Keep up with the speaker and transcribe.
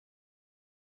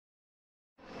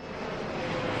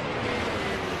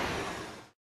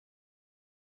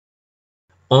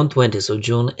On 20th of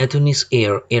June, a Tunis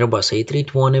Air Airbus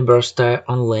A320 burst Tyre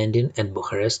on landing at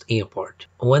Bucharest airport.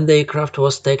 When the aircraft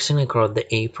was taxiing across the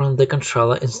apron, the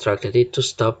controller instructed it to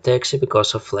stop taxi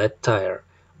because of flat tire.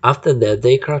 After that, the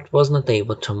aircraft was not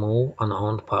able to move on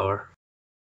own power.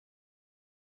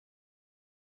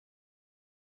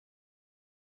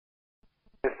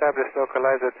 Establish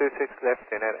localizer 26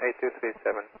 left in at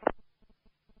 8237.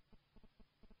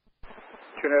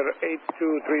 Tuner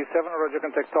 8237, roger,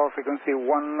 contact tower frequency 118.805,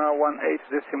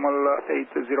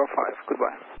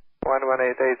 goodbye.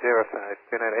 118805,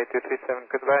 Tuner 8237,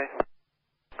 goodbye.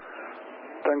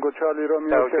 Tango Charlie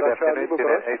Romeo, Sierra Charlie,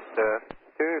 Tuner Bucharest.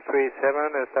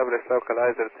 8237, establish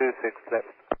localizer 26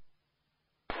 left.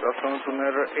 Afternoon,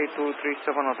 Tuner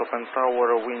 8237, open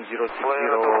tower, wind 060,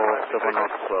 7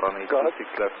 knots, runway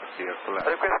 26 left, here to land.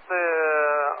 Request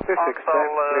 26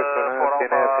 left,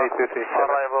 Tuner 8237.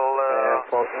 arrival.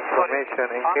 For information,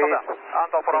 in case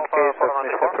of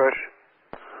Mr. Fresh,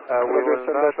 we will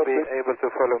not be able to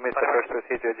follow Mr. Fresh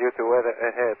procedure due to weather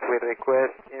ahead. We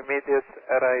request immediate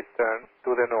right turn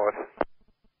to the north.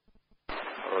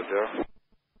 Roger.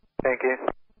 Thank you.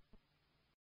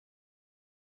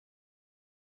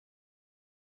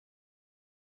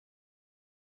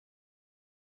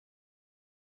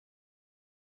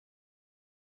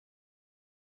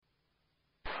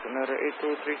 Tuner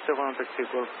 8237, taxi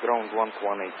Golf ground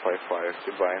 11855,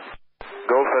 goodbye.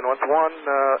 Golf and 11855,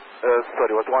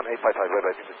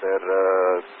 bye-bye, Tunis Air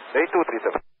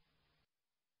 8237.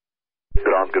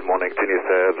 Ground, good morning, Tunis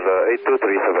Air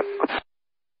 8237.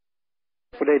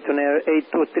 Good day, Tuner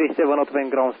 8237,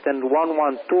 outbound ground, stand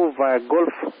 112 via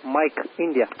Golf, Mike,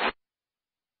 India.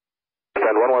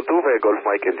 Stand 112 via Golf,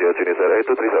 Mike, India, Tunis Air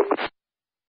 8237.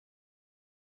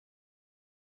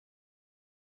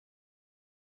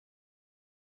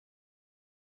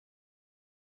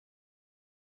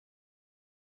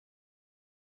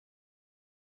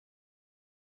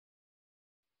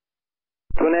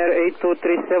 Tuner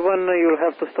 8237, you'll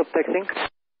have to stop taxiing.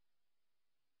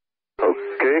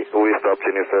 Okay, we stop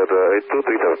Tunis Air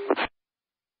 8237.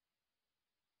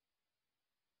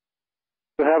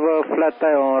 You have a flat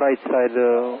tire on right side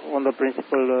on the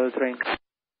principal train.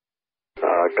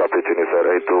 Copy, Tunis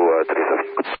Air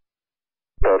 8237.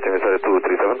 Tunis Air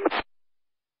 8237.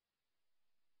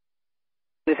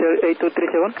 This is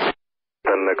 8237?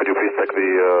 Then could you please check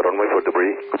the runway for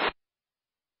debris?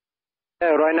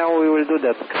 Yeah, right now we will do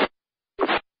that.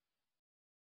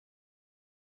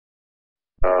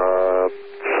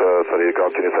 Sorry,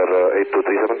 ground Tunis Air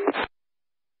 8237.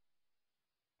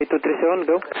 8237,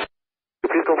 go.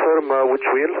 Please confirm which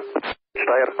wheel, which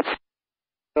tire?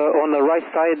 On the right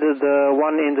side, the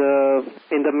one in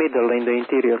the middle, in the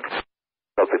interior.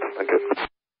 That's it, thank you.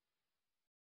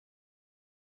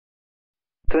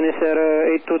 Tunis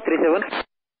Air 8237.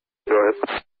 Go ahead.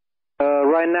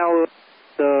 Right now,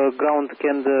 the ground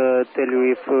can tell you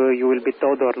if you will be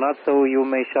towed or not, so you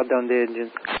may shut down the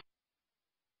engine.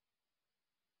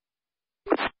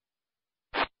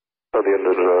 At the end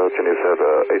of Tunis Air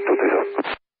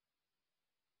 8237.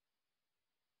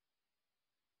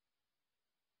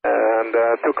 And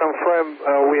to confirm,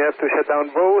 we have to shut down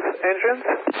both engines?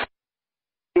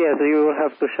 Yes, you will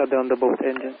have to shut down the both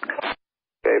engines.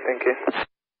 Okay, thank you.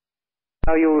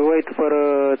 Now you will wait for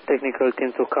a technical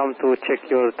team to come to check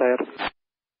your tire.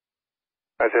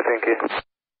 Roger, thank you.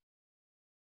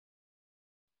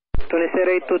 Tunis Air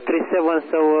 8237,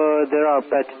 so there are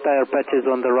tire patches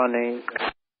on the runway.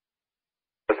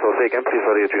 So say again, please,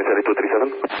 sorry, Tunis Air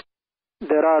 8237.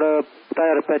 There are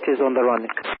tire patches on the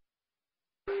runway.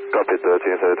 Copy, Tunis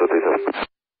Air 8237.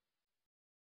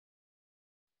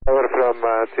 Over from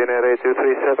Tunis Air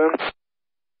 8237.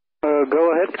 Go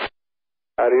ahead.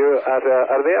 Are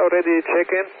they already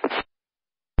checking?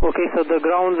 Okay, so the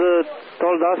ground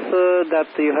told us that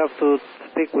you have to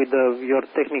speak with your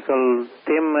technical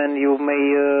team and you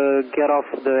may get off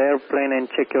the airplane and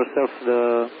check yourself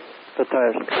the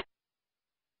tires.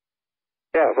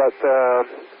 Yeah, but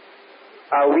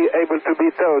are we able to be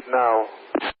towed now?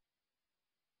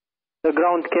 The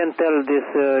ground can tell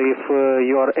this if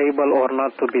you are able or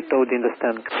not to be towed in the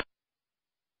stand.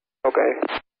 Okay.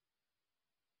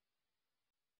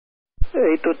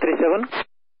 8237?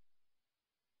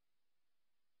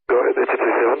 Go ahead,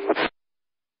 8237.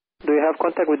 Do you have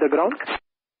contact with the ground?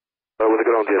 With the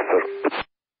ground, yes, sir.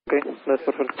 Okay, that's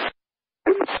perfect.